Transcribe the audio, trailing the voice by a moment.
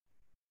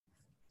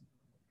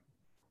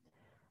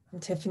I'm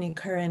Tiffany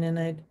Curran, and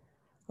I'd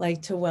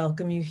like to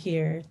welcome you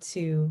here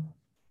to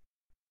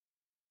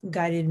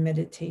guided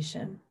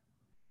meditation.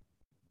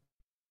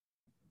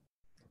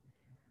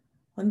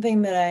 One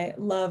thing that I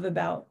love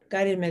about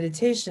guided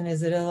meditation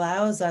is it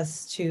allows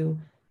us to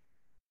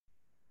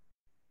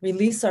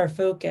release our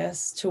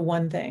focus to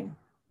one thing.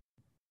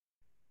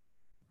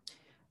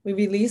 We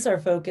release our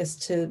focus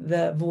to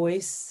the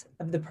voice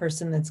of the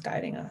person that's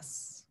guiding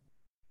us.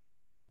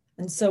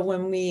 And so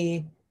when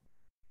we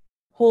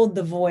hold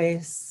the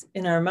voice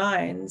in our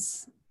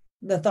minds,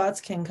 the thoughts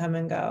can come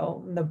and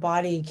go, the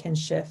body can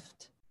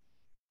shift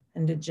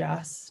and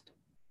adjust.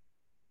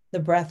 The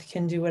breath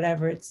can do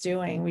whatever it's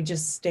doing. We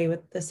just stay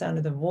with the sound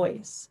of the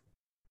voice.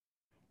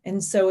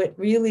 And so it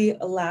really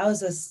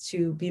allows us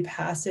to be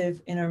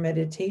passive in our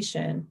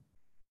meditation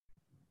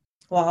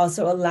while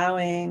also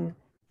allowing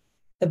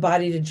the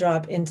body to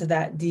drop into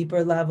that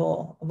deeper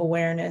level of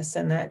awareness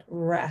and that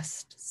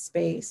rest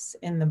space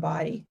in the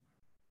body.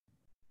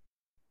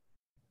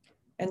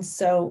 And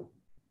so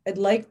I'd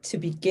like to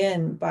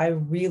begin by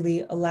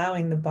really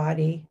allowing the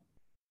body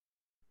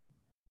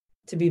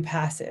to be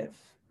passive.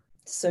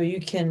 So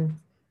you can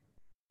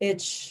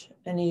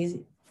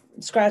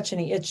scratch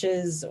any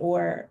itches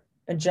or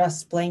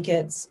adjust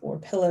blankets or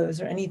pillows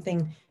or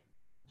anything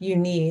you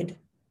need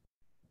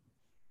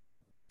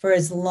for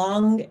as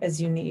long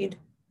as you need.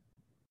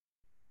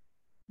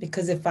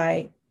 Because if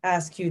I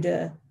ask you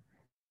to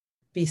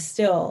be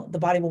still, the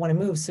body will want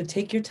to move. So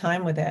take your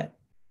time with it.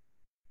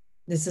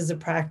 This is a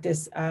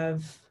practice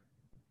of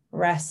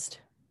rest.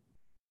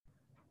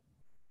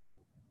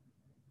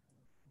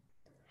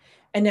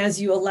 And as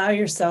you allow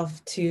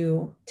yourself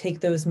to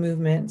take those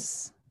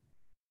movements,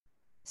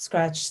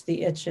 scratch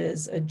the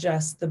itches,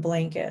 adjust the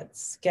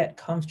blankets, get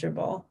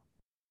comfortable,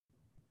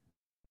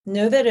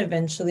 know that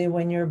eventually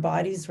when your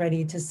body's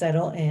ready to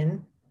settle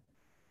in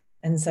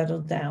and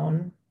settle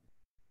down,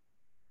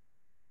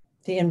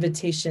 the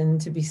invitation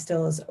to be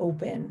still is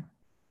open.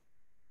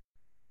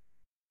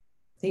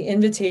 The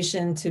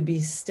invitation to be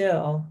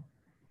still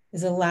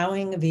is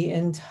allowing the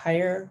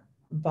entire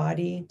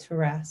body to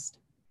rest,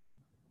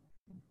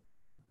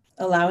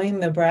 allowing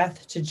the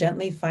breath to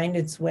gently find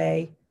its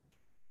way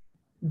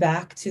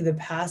back to the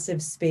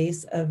passive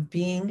space of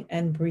being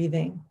and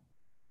breathing,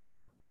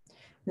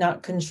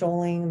 not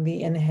controlling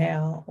the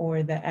inhale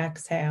or the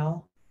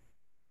exhale,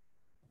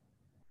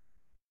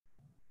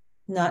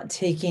 not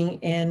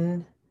taking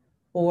in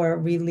or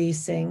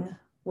releasing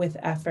with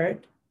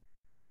effort,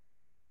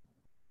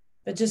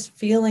 but just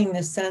feeling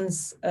the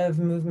sense of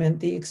movement,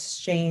 the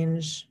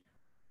exchange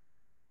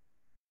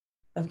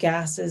of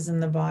gases in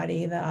the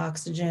body, the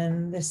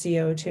oxygen, the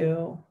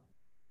CO2.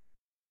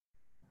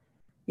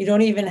 You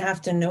don't even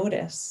have to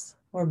notice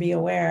or be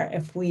aware.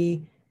 If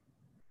we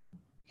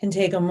can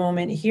take a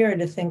moment here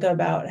to think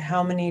about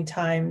how many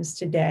times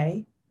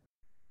today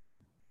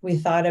we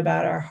thought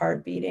about our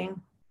heart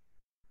beating,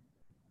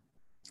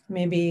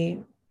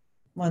 maybe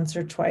once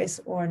or twice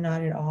or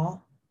not at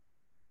all.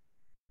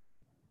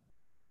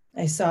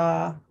 I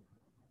saw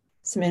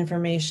some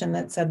information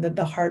that said that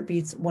the heart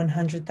beats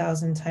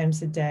 100,000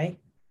 times a day,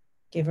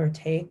 give or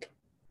take.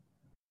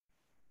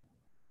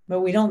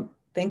 But we don't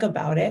think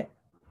about it.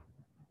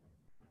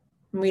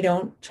 We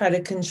don't try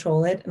to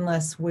control it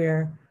unless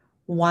we're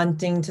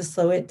wanting to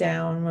slow it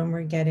down when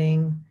we're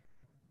getting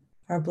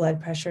our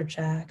blood pressure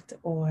checked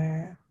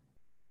or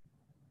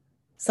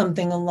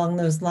something along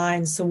those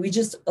lines. So we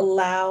just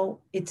allow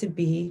it to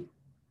be.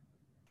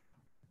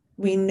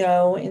 We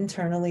know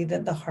internally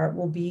that the heart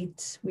will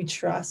beat. We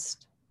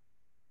trust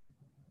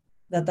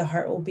that the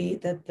heart will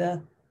beat, that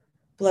the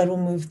blood will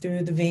move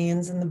through the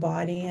veins in the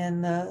body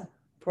and the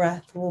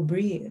breath will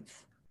breathe.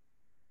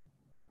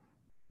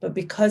 But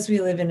because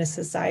we live in a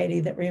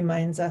society that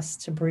reminds us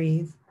to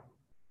breathe,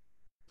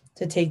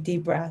 to take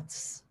deep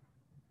breaths,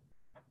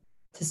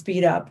 to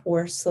speed up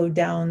or slow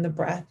down the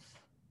breath,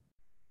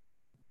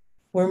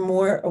 we're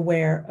more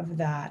aware of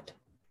that.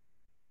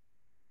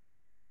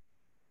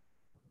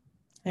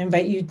 I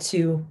invite you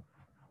to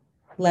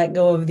let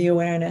go of the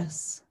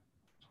awareness.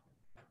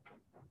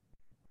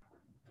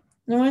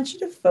 And I want you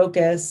to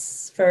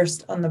focus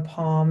first on the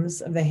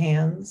palms of the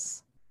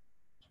hands.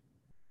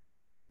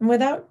 And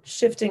without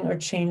shifting or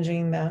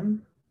changing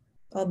them,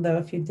 although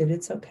if you did,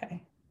 it's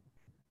okay.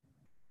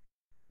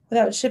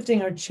 Without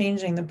shifting or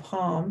changing the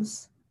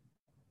palms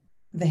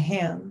of the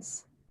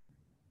hands,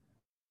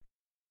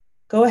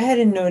 go ahead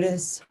and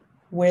notice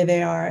where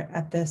they are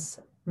at this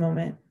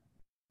moment.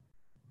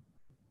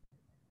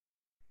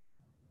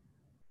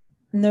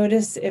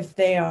 Notice if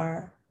they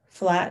are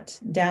flat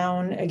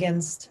down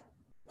against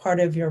part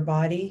of your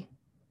body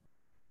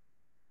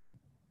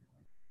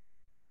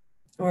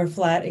or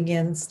flat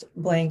against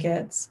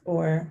blankets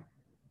or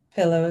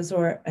pillows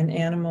or an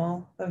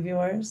animal of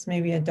yours,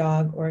 maybe a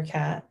dog or a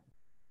cat.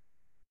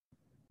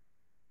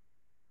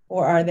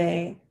 Or are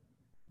they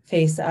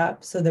face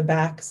up, so the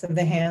backs of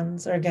the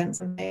hands are against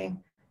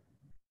something,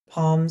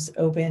 palms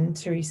open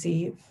to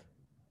receive?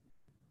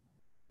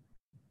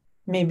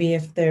 Maybe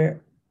if they're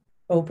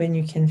open,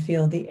 you can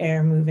feel the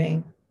air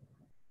moving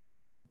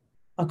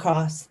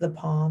across the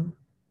palm,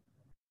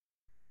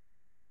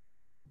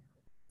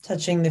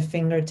 touching the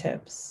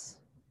fingertips.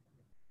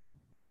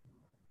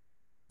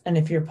 And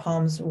if your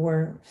palms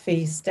were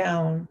face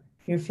down,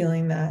 you're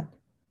feeling that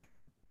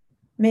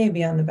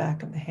maybe on the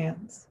back of the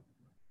hands.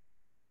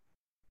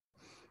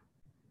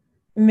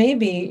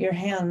 Maybe your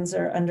hands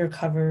are under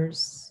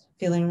covers,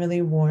 feeling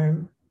really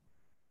warm,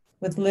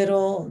 with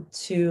little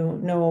to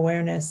no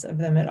awareness of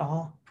them at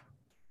all.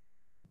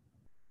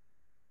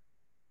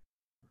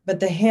 But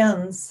the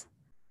hands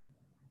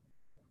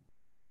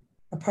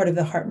are part of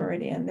the heart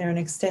meridian. They're an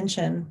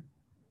extension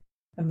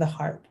of the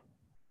heart.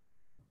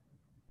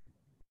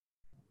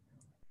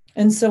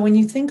 And so when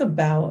you think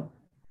about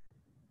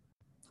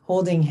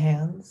holding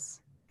hands,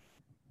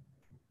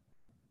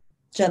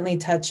 gently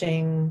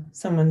touching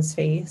someone's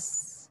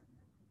face,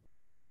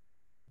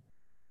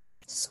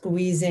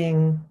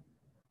 squeezing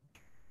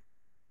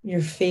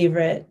your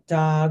favorite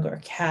dog or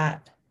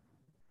cat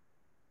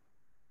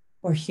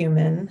or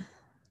human,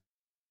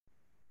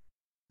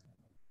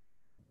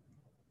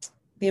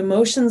 the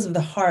emotions of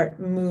the heart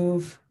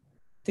move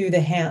through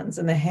the hands,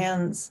 and the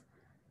hands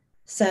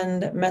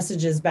send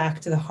messages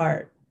back to the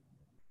heart.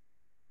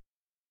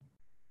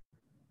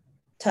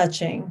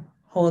 Touching,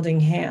 holding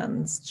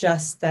hands,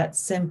 just that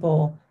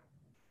simple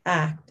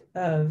act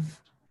of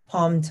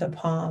palm to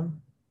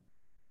palm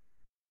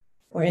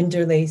or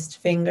interlaced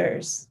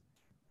fingers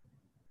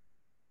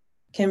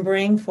can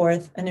bring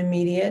forth an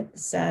immediate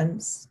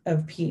sense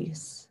of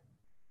peace.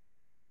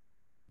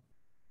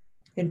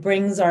 It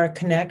brings our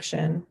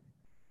connection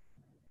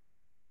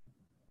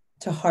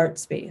to heart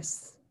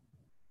space.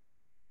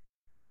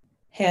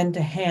 Hand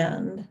to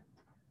hand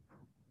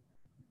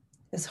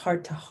is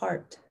heart to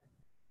heart.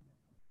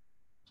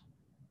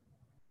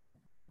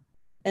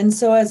 And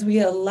so as we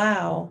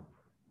allow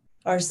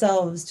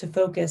ourselves to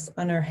focus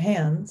on our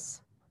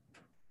hands,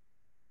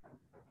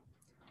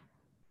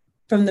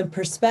 from the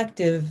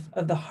perspective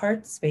of the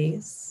heart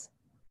space,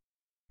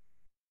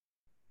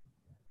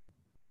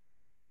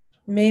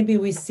 maybe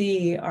we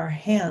see our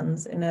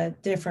hands in a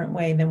different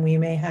way than we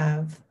may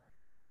have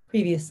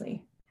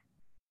previously.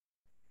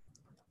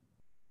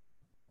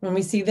 When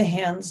we see the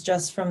hands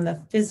just from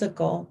the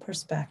physical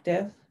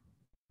perspective,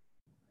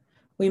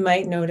 we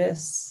might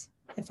notice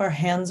if our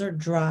hands are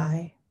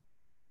dry,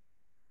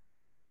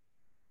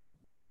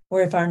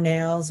 or if our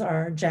nails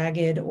are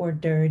jagged or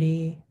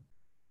dirty.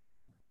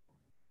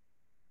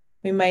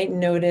 We might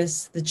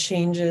notice the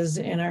changes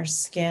in our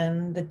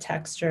skin, the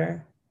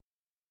texture.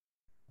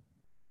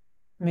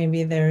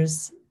 Maybe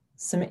there's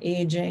some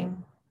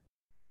aging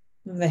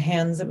of the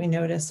hands that we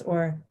notice,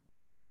 or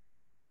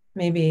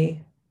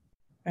maybe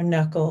our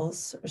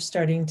knuckles are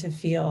starting to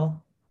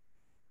feel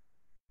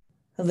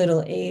a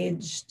little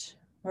aged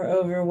or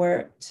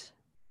overworked.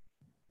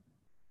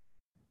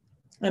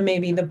 And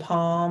maybe the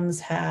palms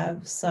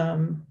have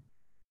some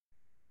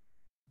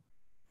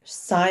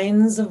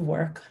signs of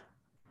work,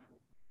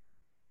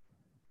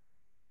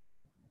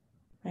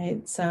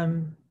 right?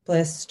 Some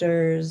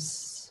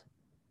blisters,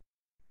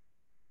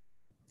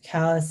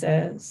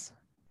 calluses.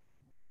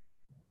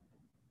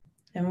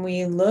 And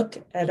we look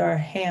at our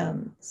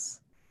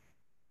hands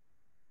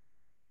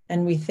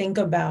and we think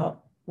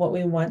about what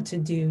we want to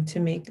do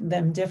to make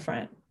them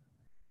different.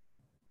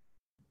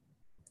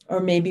 Or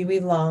maybe we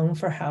long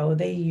for how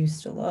they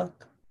used to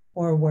look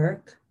or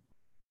work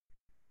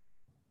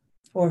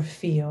or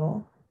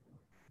feel.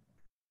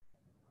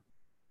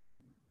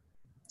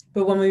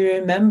 But when we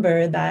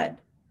remember that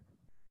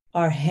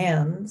our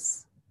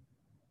hands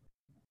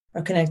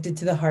are connected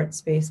to the heart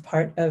space,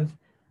 part of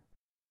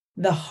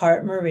the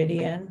heart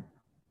meridian,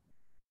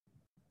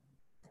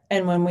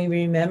 and when we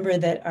remember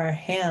that our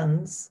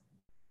hands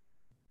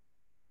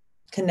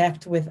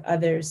connect with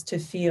others to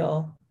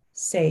feel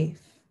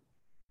safe,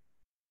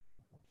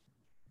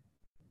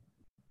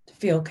 to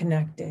feel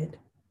connected,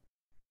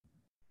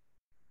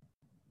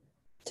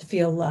 to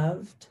feel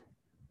loved.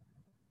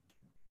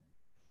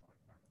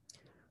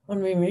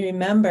 When we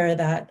remember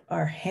that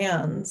our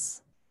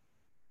hands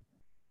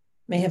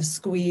may have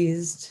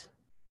squeezed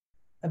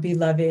a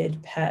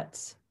beloved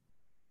pet,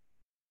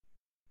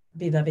 a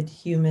beloved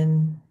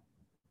human.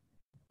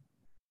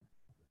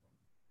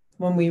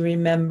 When we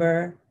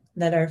remember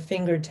that our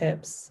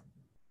fingertips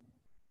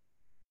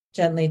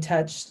gently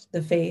touched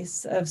the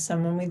face of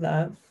someone we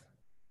love,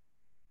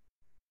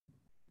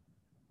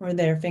 or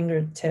their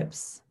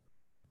fingertips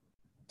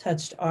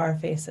touched our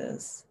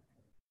faces.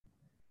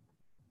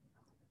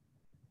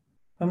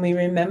 When we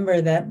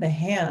remember that the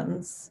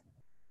hands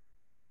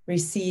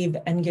receive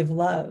and give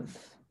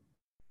love,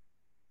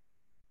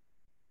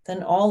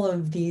 then all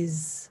of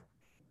these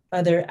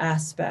other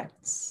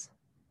aspects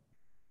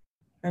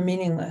are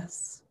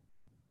meaningless.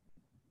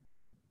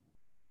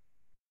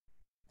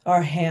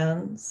 Our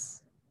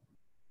hands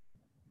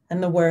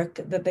and the work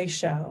that they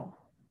show,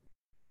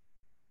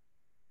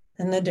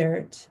 and the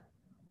dirt,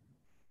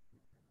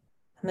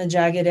 and the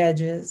jagged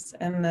edges,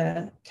 and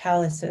the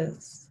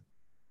calluses,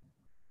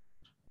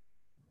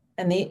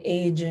 and the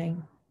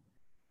aging,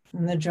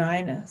 and the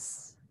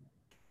dryness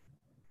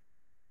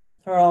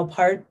are all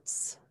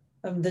parts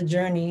of the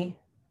journey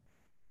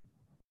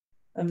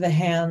of the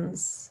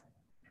hands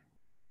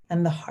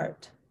and the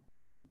heart.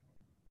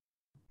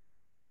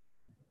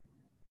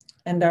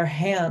 And our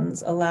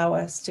hands allow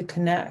us to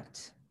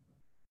connect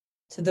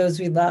to those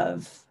we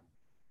love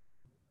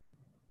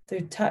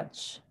through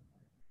touch.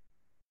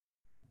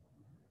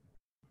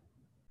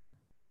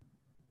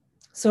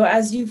 So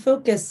as you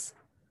focus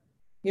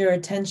your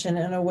attention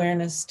and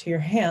awareness to your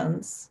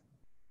hands,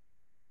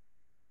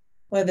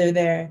 whether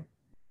they're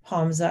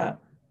palms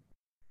up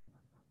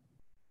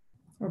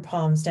or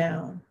palms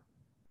down,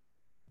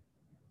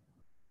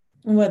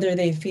 whether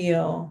they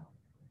feel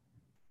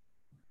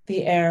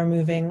the air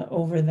moving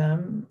over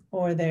them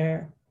or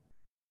they're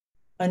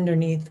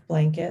underneath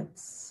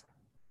blankets,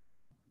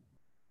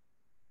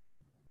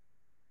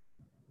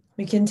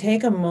 we can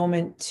take a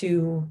moment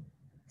to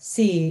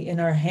see in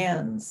our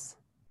hands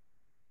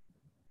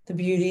the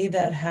beauty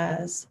that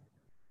has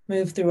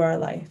moved through our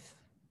life.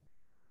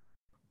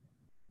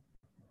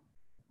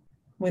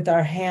 With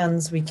our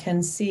hands, we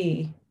can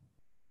see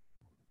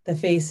the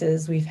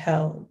faces we've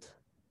held,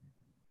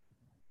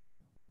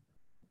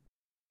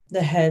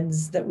 the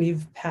heads that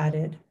we've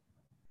patted,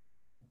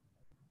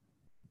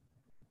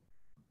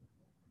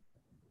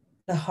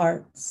 the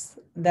hearts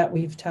that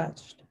we've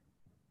touched.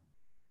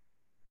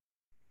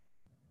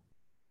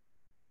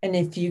 And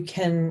if you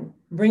can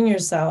bring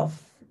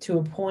yourself to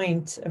a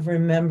point of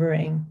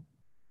remembering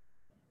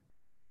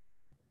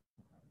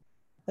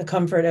the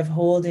comfort of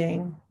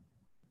holding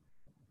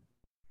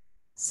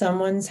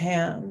someone's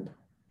hand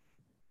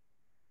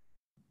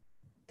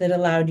that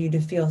allowed you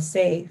to feel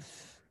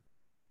safe,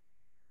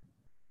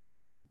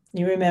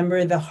 you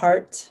remember the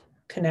heart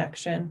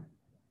connection,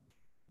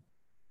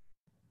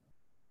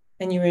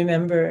 and you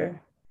remember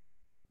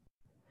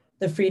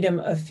the freedom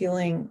of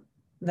feeling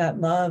that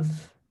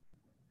love.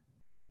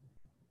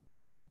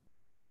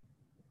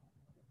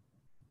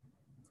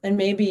 And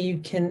maybe you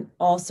can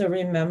also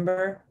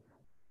remember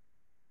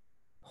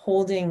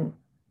holding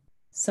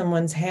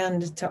someone's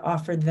hand to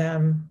offer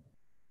them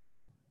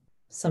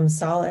some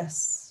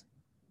solace,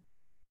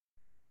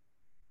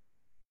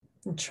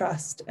 and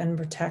trust, and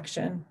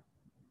protection.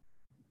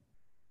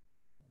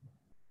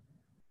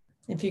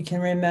 If you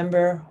can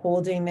remember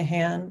holding the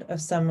hand of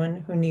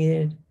someone who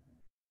needed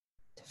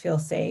to feel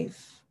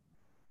safe,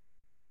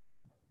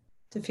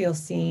 to feel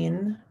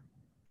seen,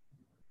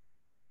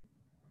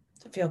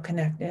 to feel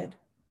connected.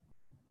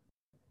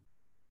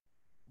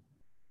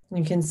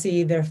 You can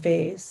see their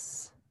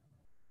face,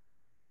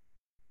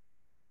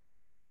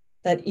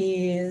 that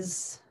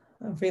ease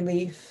of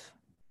relief.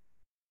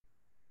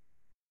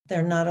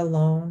 They're not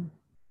alone.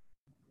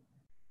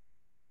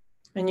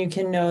 And you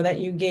can know that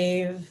you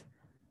gave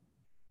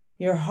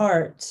your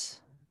heart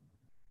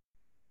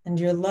and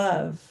your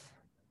love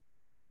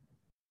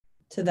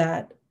to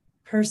that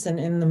person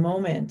in the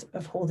moment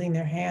of holding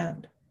their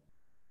hand.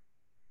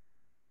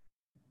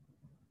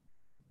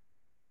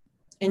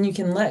 And you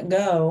can let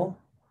go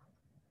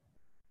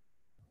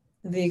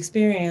of the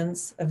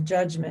experience of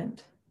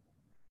judgment,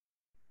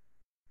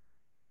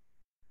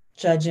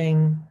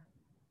 judging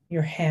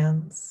your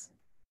hands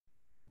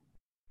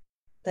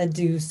that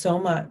do so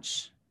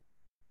much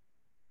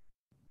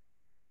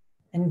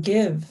and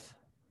give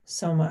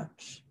so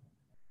much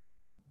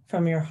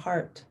from your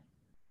heart.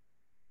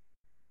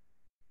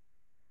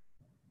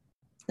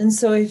 And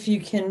so if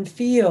you can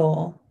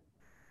feel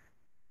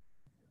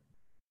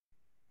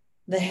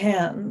the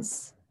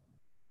hands,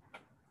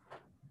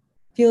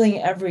 feeling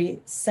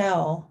every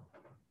cell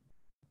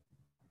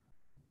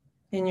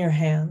in your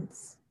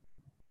hands,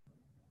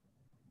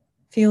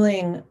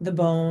 feeling the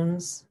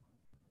bones,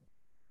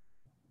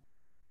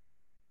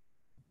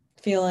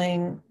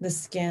 feeling the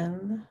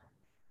skin,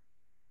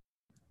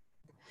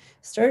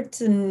 start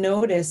to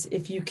notice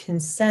if you can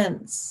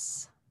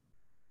sense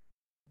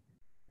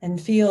and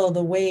feel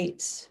the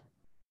weight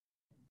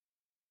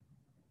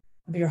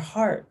of your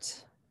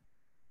heart,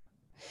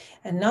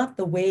 and not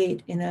the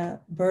weight in a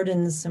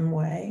burdensome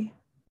way,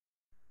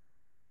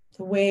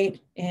 the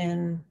weight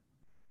in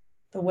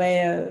the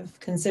way of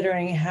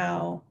considering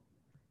how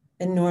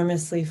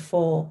enormously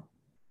full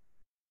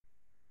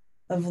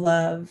of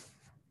love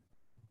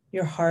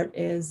your heart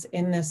is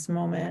in this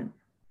moment.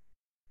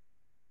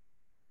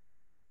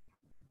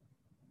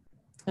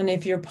 And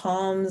if your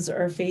palms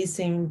are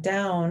facing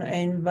down, I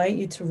invite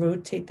you to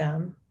rotate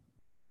them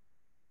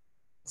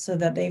so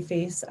that they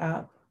face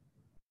up.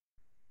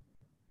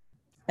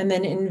 And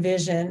then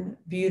envision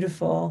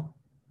beautiful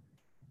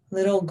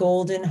little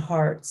golden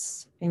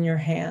hearts in your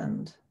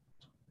hand.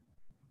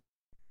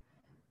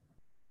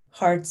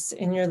 Hearts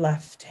in your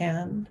left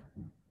hand.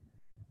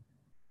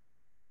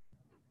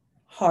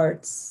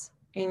 Hearts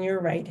in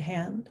your right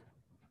hand.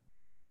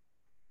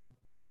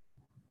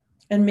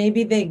 And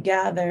maybe they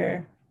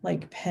gather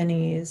like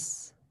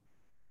pennies.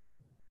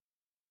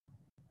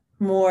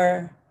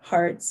 More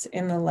hearts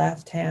in the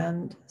left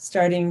hand,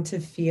 starting to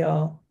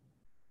feel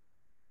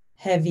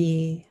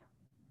heavy,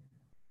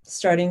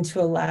 starting to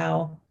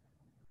allow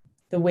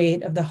the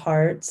weight of the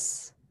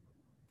hearts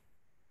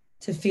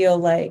to feel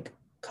like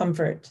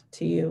comfort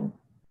to you.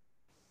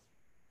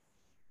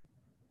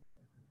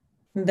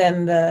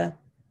 Then the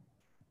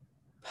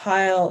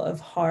pile of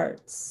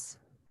hearts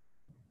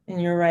in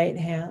your right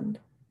hand,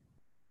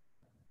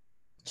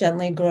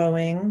 gently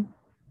growing,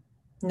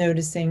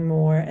 noticing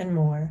more and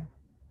more.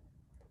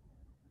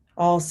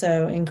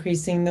 Also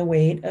increasing the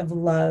weight of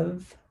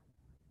love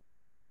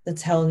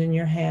that's held in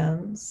your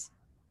hands.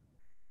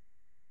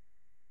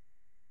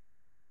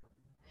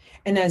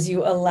 And as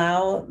you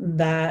allow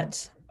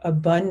that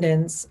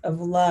abundance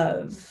of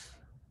love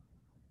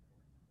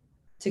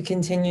to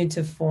continue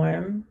to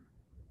form,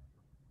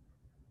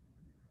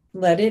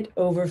 let it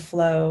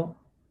overflow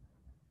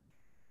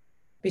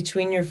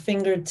between your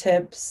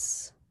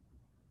fingertips,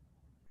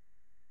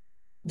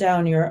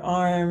 down your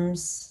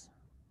arms,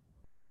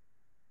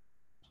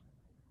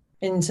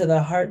 into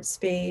the heart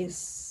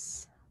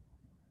space,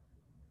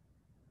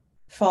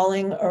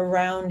 falling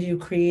around you,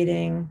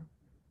 creating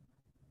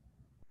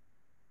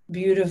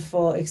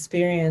beautiful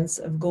experience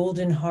of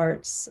golden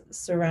hearts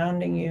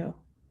surrounding you.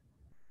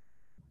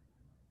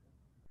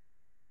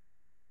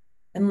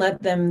 And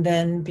let them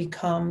then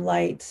become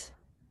light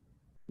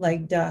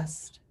like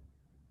dust,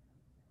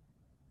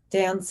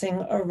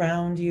 dancing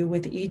around you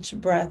with each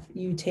breath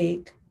you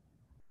take.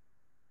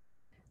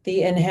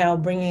 The inhale,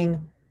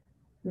 bringing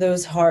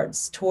those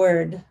hearts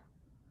toward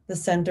the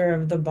center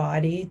of the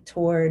body,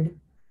 toward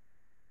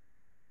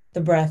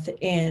the breath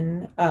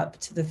in, up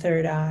to the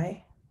third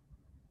eye.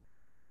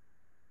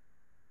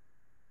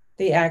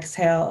 The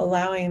exhale,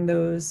 allowing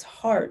those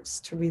hearts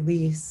to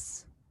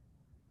release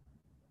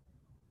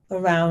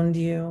around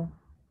you,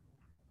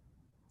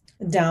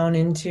 down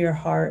into your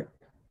heart,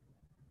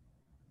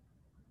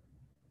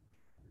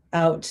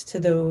 out to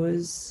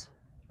those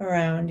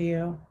around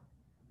you.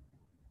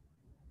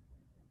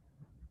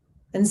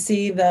 And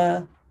see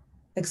the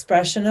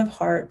expression of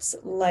hearts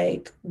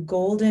like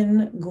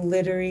golden,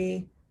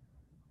 glittery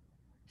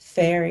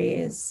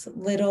fairies,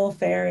 little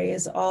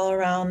fairies all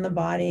around the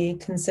body.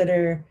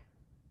 Consider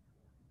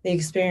the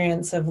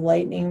experience of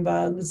lightning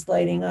bugs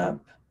lighting up,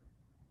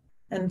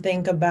 and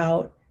think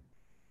about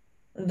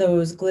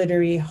those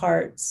glittery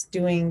hearts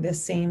doing the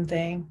same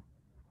thing.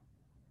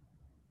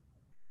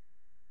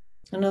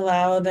 And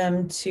allow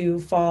them to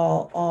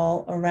fall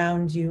all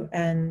around you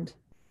and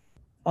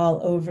all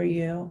over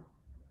you,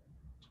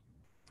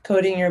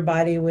 coating your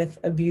body with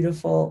a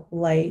beautiful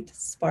light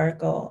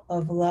sparkle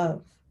of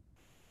love.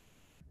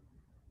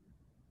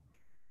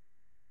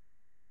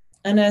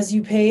 And as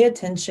you pay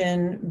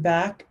attention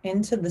back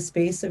into the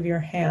space of your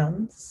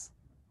hands,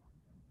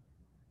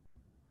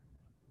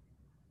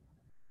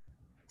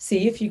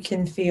 see if you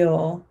can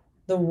feel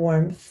the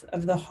warmth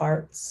of the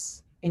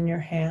hearts in your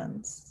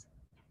hands.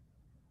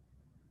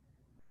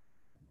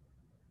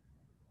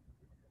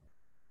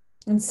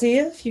 And see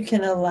if you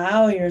can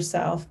allow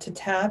yourself to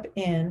tap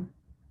in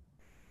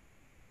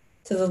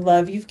to the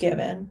love you've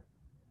given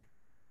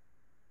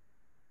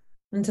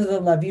and to the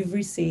love you've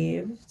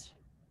received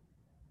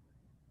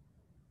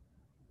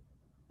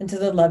and to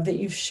the love that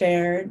you've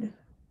shared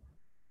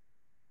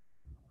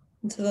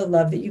and to the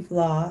love that you've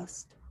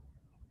lost.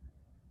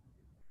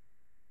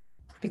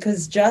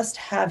 Because just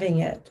having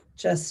it,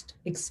 just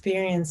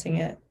experiencing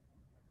it,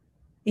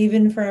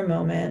 even for a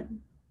moment,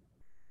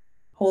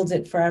 holds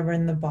it forever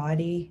in the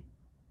body.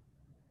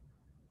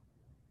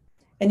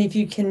 And if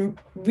you can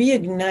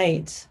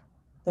reignite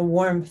the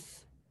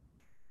warmth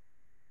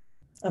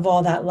of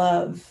all that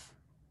love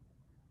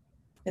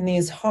in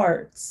these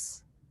hearts,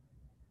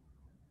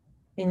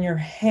 in your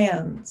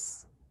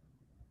hands,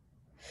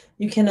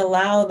 you can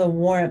allow the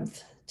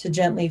warmth to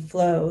gently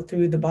flow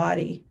through the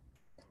body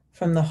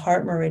from the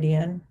heart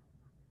meridian,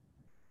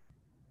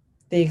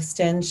 the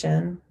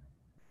extension,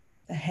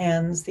 the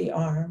hands, the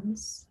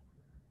arms,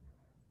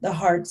 the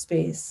heart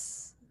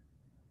space.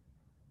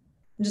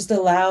 Just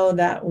allow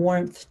that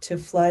warmth to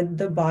flood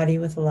the body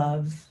with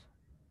love.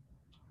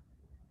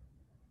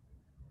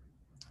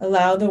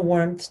 Allow the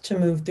warmth to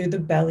move through the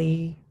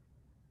belly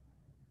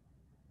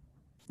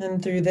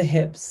and through the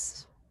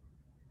hips,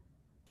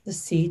 the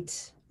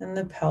seat and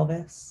the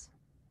pelvis,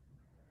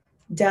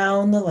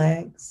 down the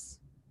legs,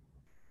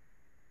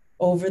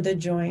 over the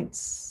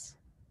joints,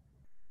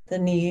 the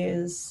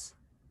knees,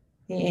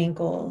 the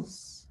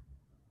ankles,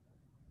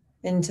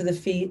 into the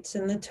feet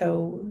and the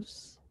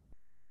toes,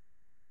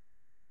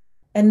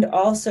 and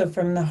also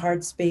from the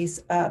heart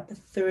space up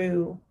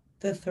through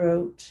the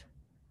throat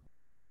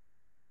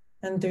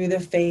and through the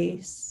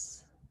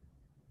face,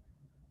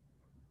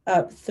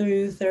 up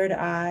through third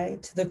eye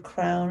to the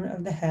crown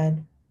of the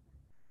head.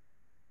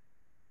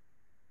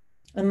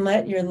 And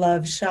let your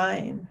love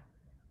shine.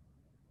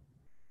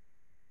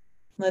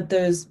 Let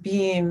those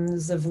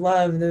beams of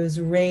love, those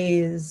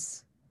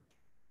rays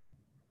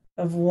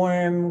of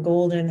warm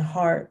golden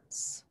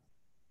hearts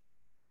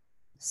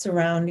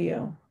surround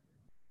you.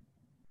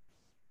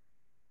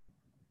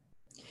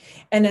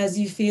 And as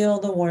you feel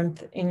the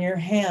warmth in your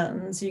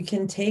hands, you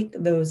can take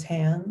those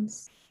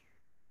hands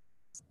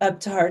up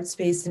to heart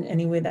space in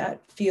any way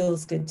that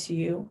feels good to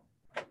you.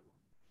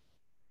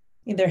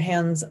 Either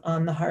hands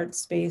on the heart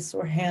space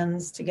or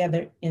hands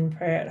together in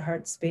prayer at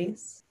heart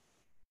space.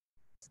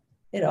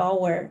 It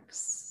all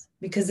works.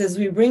 Because as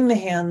we bring the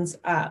hands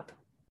up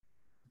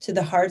to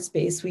the heart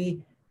space,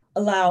 we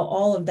allow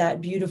all of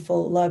that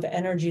beautiful love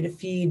energy to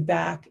feed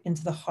back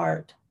into the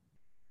heart,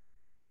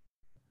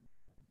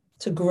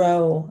 to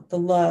grow the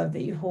love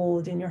that you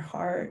hold in your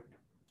heart.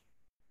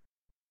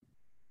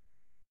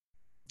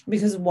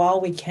 Because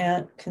while we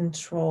can't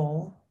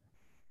control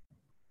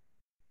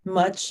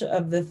much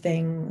of the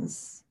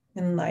things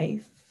in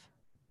life,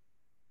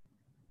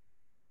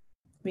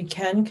 we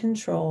can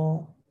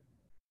control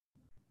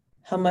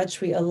how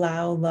much we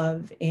allow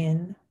love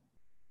in,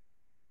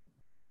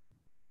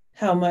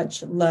 how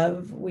much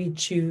love we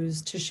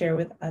choose to share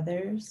with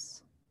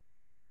others,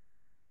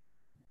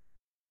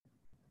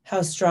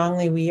 how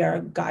strongly we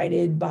are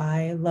guided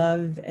by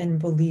love and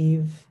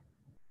believe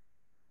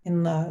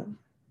in love.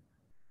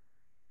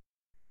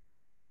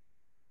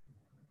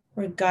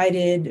 We're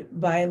guided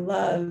by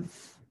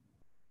love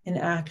in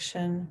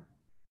action.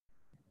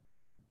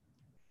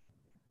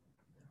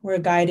 We're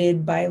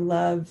guided by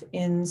love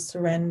in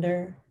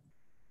surrender.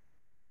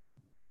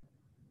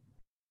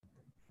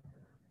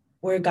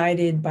 We're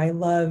guided by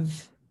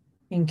love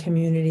in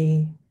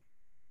community,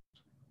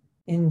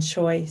 in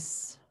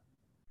choice,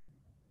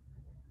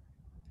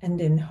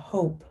 and in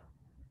hope.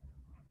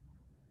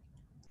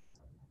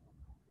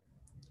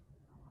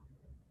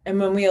 And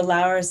when we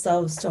allow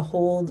ourselves to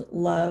hold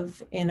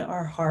love in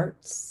our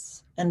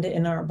hearts and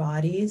in our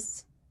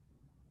bodies,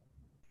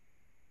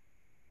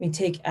 we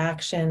take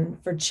action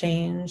for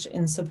change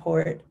in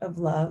support of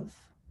love,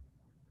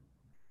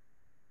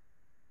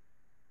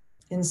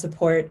 in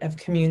support of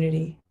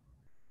community,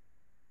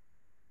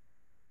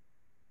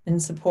 in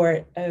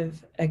support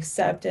of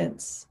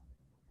acceptance.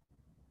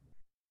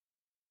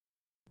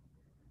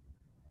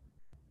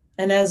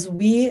 And as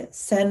we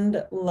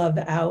send love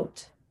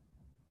out,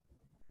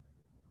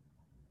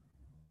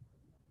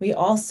 we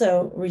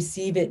also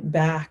receive it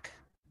back.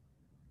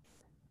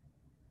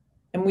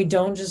 And we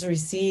don't just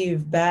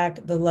receive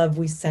back the love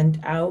we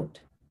sent out.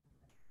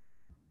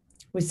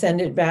 We send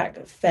it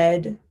back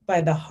fed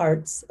by the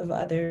hearts of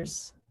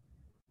others.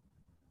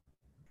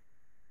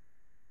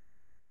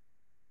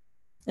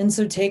 And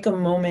so take a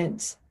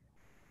moment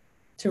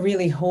to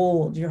really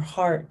hold your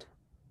heart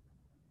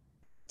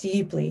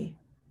deeply.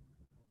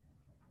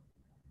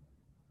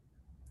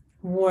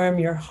 Warm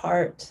your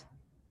heart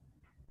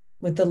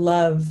with the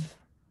love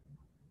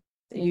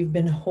that you've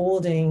been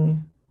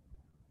holding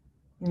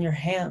in your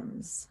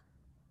hands.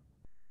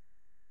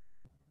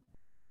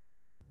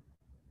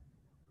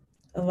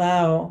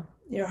 Allow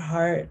your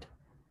heart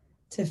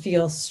to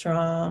feel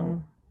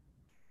strong,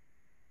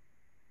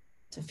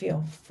 to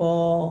feel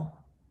full,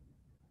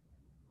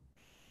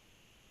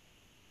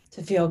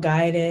 to feel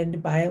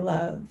guided by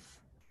love.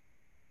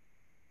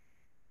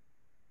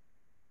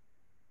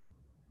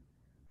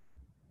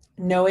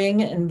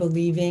 Knowing and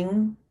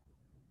believing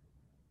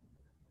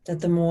that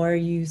the more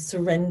you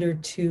surrender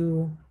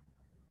to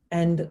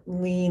and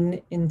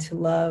lean into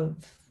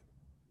love,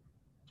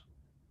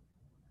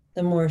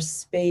 the more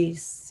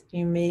space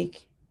you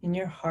make in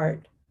your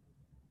heart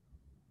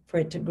for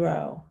it to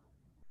grow.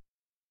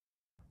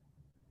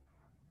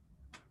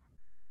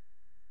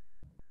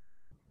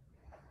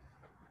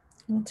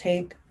 We'll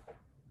take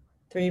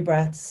 3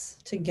 breaths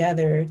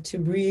together to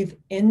breathe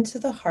into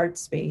the heart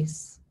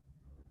space,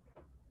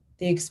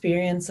 the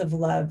experience of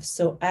love.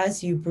 So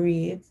as you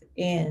breathe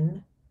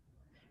in,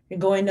 you're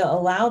going to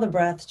allow the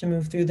breath to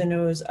move through the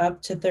nose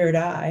up to third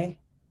eye.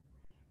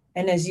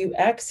 And as you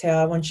exhale,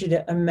 I want you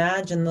to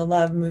imagine the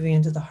love moving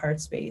into the heart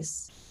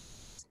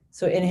space.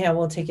 So inhale,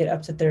 we'll take it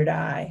up to third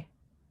eye.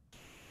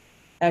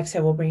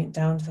 Exhale, we'll bring it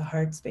down to the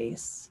heart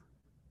space.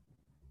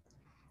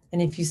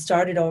 And if you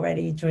started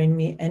already, join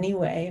me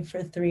anyway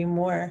for 3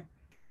 more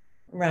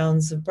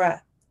rounds of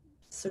breath.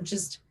 So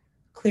just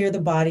clear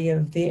the body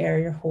of the air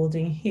you're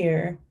holding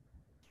here.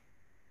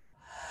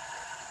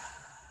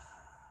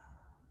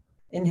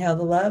 Inhale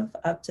the love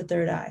up to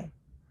third eye.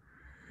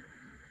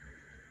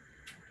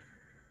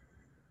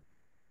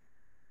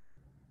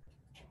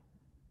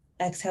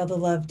 Exhale the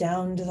love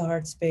down to the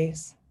heart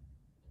space.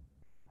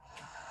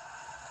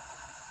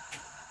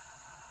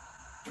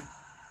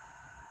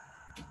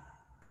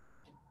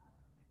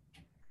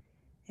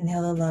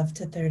 Inhale the love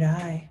to third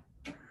eye.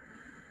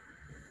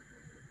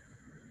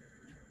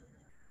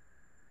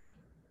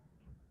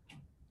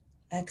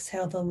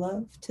 Exhale the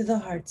love to the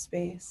heart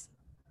space.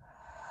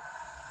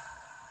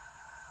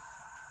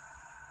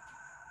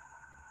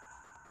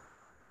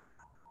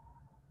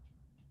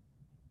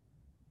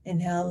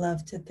 Inhale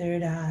love to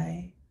third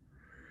eye.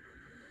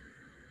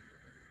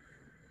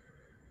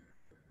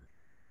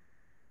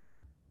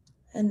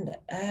 And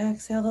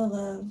exhale the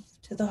love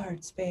to the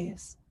heart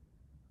space.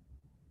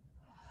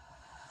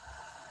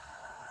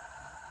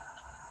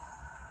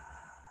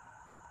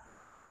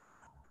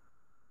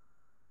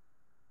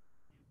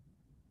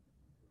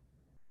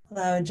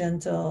 Allow a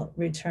gentle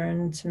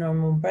return to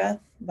normal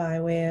breath by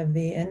way of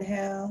the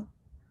inhale.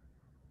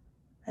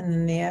 And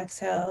then the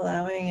exhale,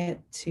 allowing it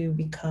to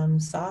become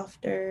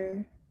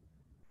softer,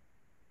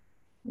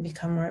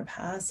 become more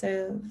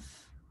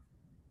passive.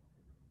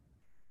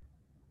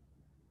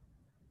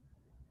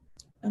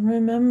 And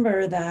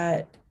remember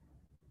that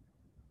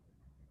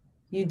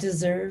you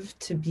deserve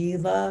to be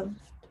loved.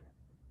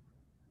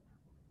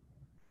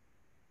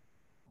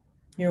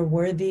 You're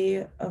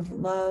worthy of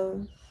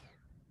love.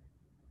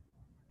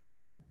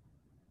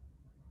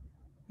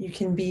 You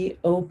can be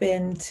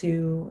open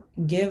to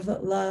give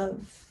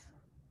love,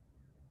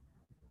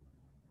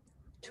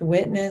 to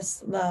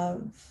witness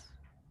love,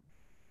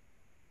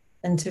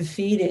 and to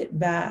feed it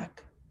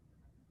back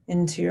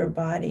into your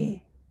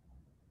body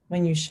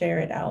when you share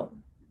it out.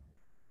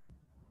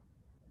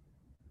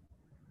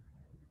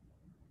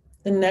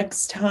 The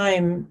next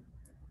time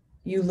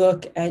you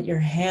look at your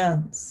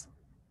hands,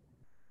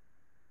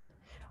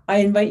 I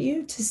invite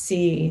you to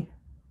see,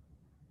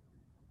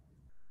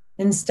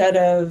 instead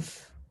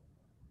of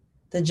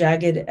the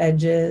jagged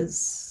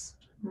edges,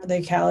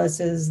 the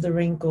calluses, the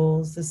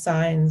wrinkles, the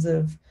signs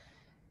of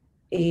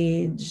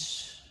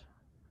age,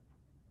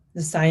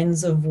 the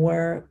signs of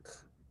work,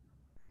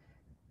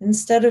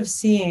 instead of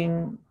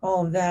seeing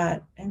all of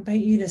that, I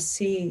invite you to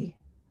see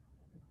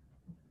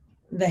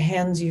the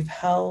hands you've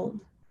held,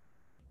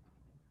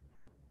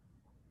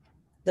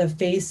 the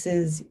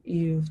faces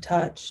you've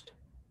touched,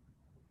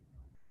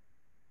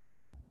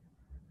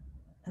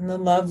 and the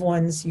loved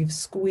ones you've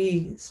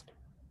squeezed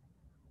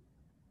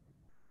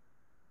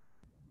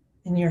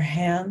in your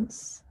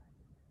hands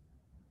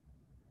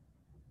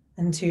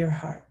and to your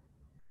heart.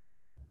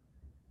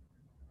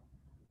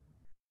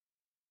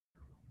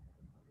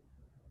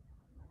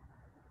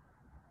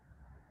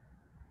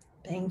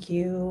 Thank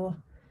you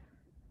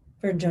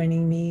for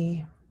joining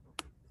me.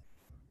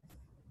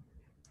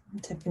 I'm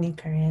Tiffany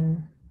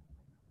Curran.